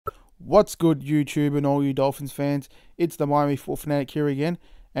What's good, YouTube and all you Dolphins fans? It's the Miami Football Fanatic here again,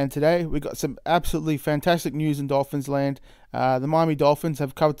 and today we got some absolutely fantastic news in Dolphins land. The Miami Dolphins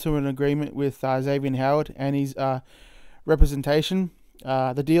have come to an agreement with Xavien Howard and his representation.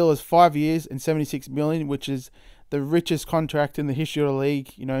 The deal is 5 years and $76 million, which is the richest contract in the history of the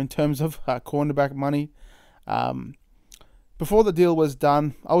league, in terms of cornerback money. Before the deal was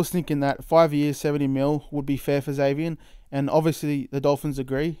done, I was thinking that 5 years, 70 mil would be fair for Xavien, and obviously the Dolphins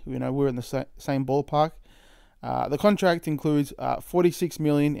agree. We're in the same ballpark. The contract includes $46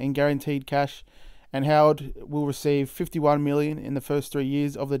 million in guaranteed cash, and Howard will receive $51 million in the first 3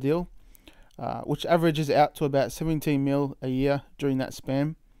 years of the deal, which averages out to about $17 million a year during that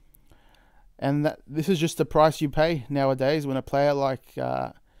span. And this is just the price you pay nowadays when a player like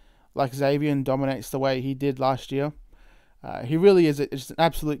Xavien dominates the way he did last year. He really is it's an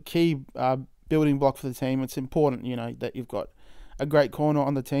absolute key building block for the team. It's important, that you've got a great corner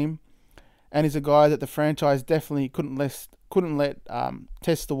on the team, and he's a guy that the franchise definitely couldn't let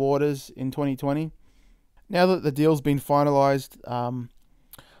test the waters in 2020. Now that the deal's been finalised,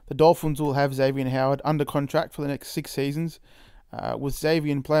 the Dolphins will have Xavien Howard under contract for the next 6 seasons, with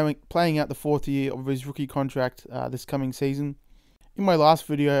Xavien playing out the 4th year of his rookie contract this coming season. In my last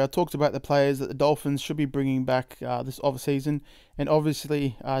video, I talked about the players that the Dolphins should be bringing back this off-season, and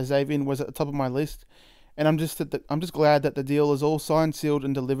obviously Xavien was at the top of my list. And I'm just glad that the deal is all signed, sealed,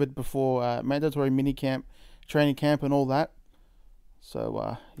 and delivered before mandatory minicamp, training camp, and all that.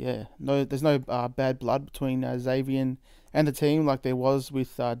 So yeah, there's no bad blood between Xavien and the team like there was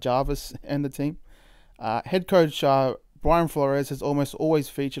with Jarvis and the team. Head coach Brian Flores has almost always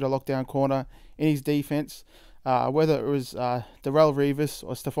featured a lockdown corner in his defense. Whether it was Darrell Revis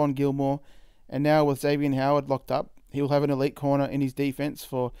or Stephon Gilmore, and now with Xavien Howard locked up, he will have an elite corner in his defense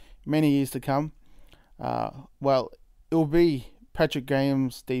for many years to come. Well, it will be Patrick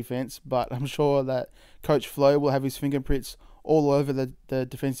Graham's defense, but I'm sure that Coach Flo will have his fingerprints all over the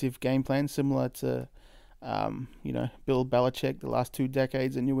defensive game plan, similar to Bill Belichick the last 2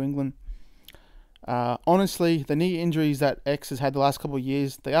 decades in New England. Honestly, the knee injuries that X has had the last couple of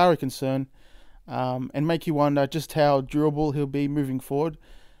years, they are a concern. And make you wonder just how durable he'll be moving forward.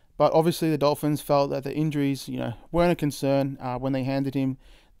 But obviously the Dolphins felt that the injuries, weren't a concern when they handed him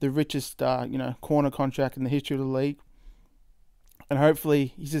the richest, corner contract in the history of the league. And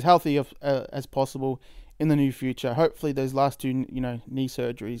hopefully he's as healthy as possible in the near future. Hopefully those last 2, knee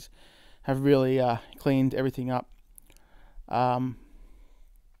surgeries have really cleaned everything up.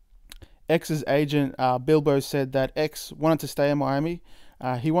 X's agent, Bilbo, said that X wanted to stay in Miami.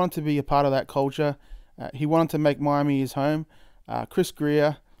 He wanted to be a part of that culture. He wanted to make Miami his home. Chris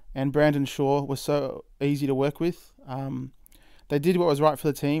Grier and Brandon Shaw were so easy to work with. They did what was right for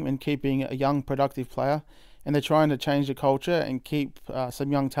the team in keeping a young, productive player, and they're trying to change the culture and keep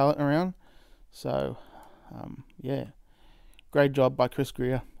some young talent around. So, yeah, great job by Chris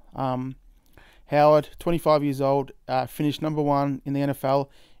Grier. Howard, 25 years old, finished number 1 in the NFL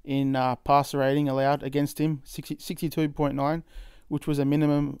in passer rating allowed against him, 62.9. which was a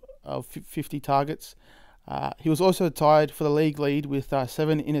minimum of 50 targets. He was also tied for the league lead with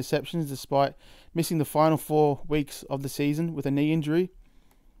 7 interceptions despite missing the final 4 weeks of the season with a knee injury.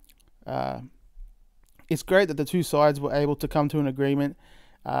 It's great that the 2 sides were able to come to an agreement.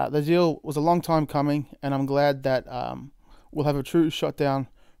 The deal was a long time coming, and I'm glad that we'll have a true shutdown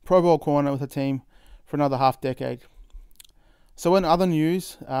Pro Bowl corner with the team for another half decade. So in other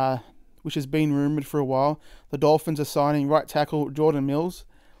news, which has been rumoured for a while, the Dolphins are signing right tackle Jordan Mills.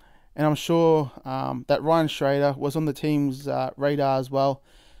 And I'm sure that Ryan Schrader was on the team's radar as well,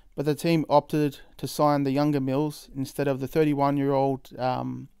 but the team opted to sign the younger Mills instead of the 31-year-old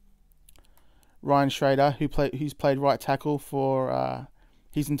Ryan Schrader, who's played right tackle for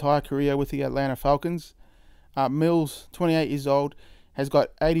his entire career with the Atlanta Falcons. Mills, 28 years old, has got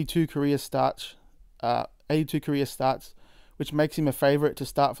 82 career starts, which makes him a favourite to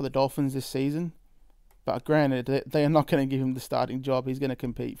start for the Dolphins this season. But granted, they are not going to give him the starting job. He's going to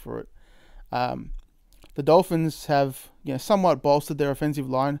compete for it. The Dolphins have somewhat bolstered their offensive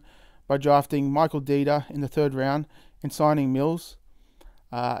line by drafting Michael Dieter in the 3rd round and signing Mills.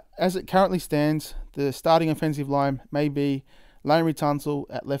 As it currently stands, the starting offensive line may be Larry Tunsil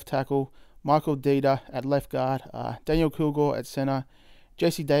at left tackle, Michael Dieter at left guard, Daniel Kilgore at center,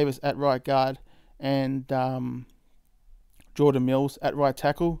 Jesse Davis at right guard, and Jordan Mills at right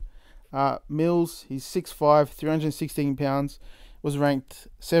tackle. Mills, he's 6'5", 316 pounds, was ranked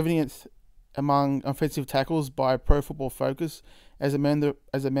 70th among offensive tackles by Pro Football Focus as a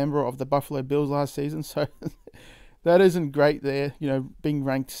member of the Buffalo Bills last season. So that isn't great there, being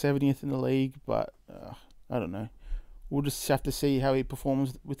ranked 70th in the league, but I don't know. we'll just have to see how he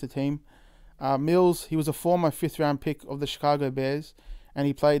performs with the team. Mills, he was a former 5th-round pick of the Chicago Bears, and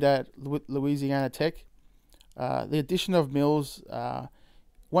he played at Louisiana Tech. The addition of Mills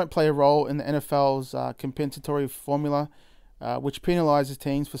won't play a role in the NFL's compensatory formula, which penalises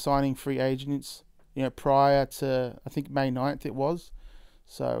teams for signing free agents, prior to, I think, May 9th it was.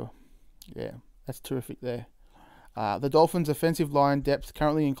 So, yeah, that's terrific there. The Dolphins' offensive line depth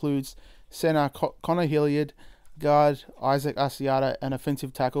currently includes center Connor Hilliard, guard Isaac Asiata, and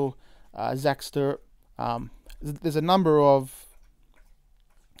offensive tackle Zach Stirrup. There's a number of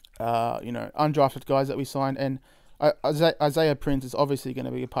undrafted guys that we signed, and Isaiah Prince is obviously going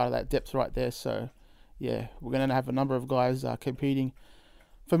to be a part of that depth right there. So, yeah, we're going to have a number of guys competing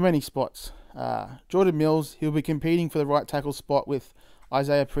for many spots. Jordan Mills, he'll be competing for the right tackle spot with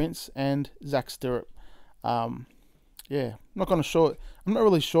Isaiah Prince and Zach Stirrup. I'm not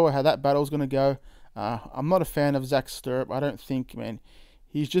really sure how that battle's going to go. I'm not a fan of Zach Stirrup. I don't think, man,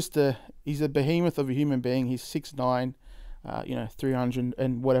 he's a behemoth of a human being. He's 6'9", 300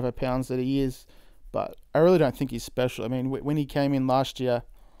 and whatever pounds that he is. But I really don't think he's special. I mean, when he came in last year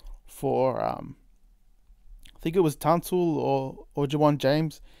for, I think it was Tunsil or Jawan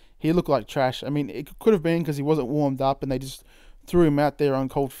James, he looked like trash. I mean, it could have been because he wasn't warmed up and they just threw him out there on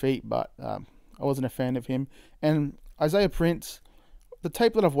cold feet, but I wasn't a fan of him. And Isaiah Prince, the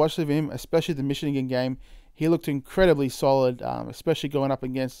tape that I've watched of him, especially the Michigan game, he looked incredibly solid, especially going up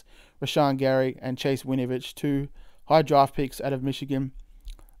against Rashawn Gary and Chase Winovich, 2 high draft picks out of Michigan.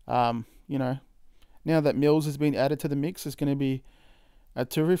 Now that Mills has been added to the mix, it's going to be a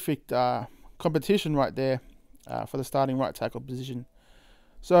terrific competition right there for the starting right tackle position.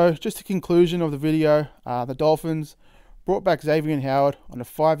 So, just a conclusion of the video, the Dolphins brought back Xavien Howard on a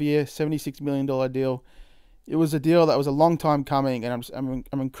 5-year, $76 million deal. It was a deal that was a long time coming, and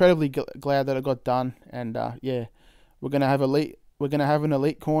I'm incredibly glad that it got done. And we're gonna have an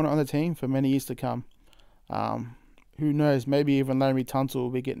elite corner on the team for many years to come. Who knows? Maybe even Laremy Tunsil will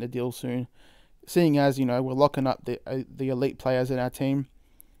be getting a deal soon. Seeing as we're locking up the elite players in our team,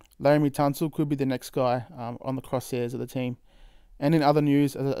 Laremy Tunsil could be the next guy on the crosshairs of the team. And in other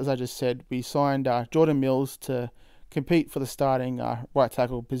news, as I just said, we signed Jordan Mills to compete for the starting right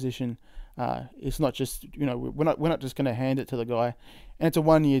tackle position. It's not just we're not just going to hand it to the guy, and it's a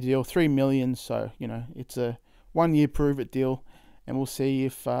 1-year deal, $3 million. So it's a 1-year prove it deal, and we'll see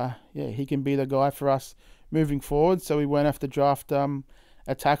if he can be the guy for us moving forward. So we won't have to draft a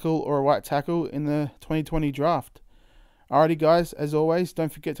tackle or a right tackle in the 2020 draft. Alrighty, guys. As always,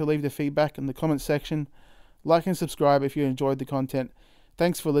 don't forget to leave the feedback in the comment section. Like and subscribe if you enjoyed the content.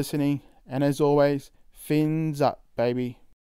 Thanks for listening, and as always, fins up, baby.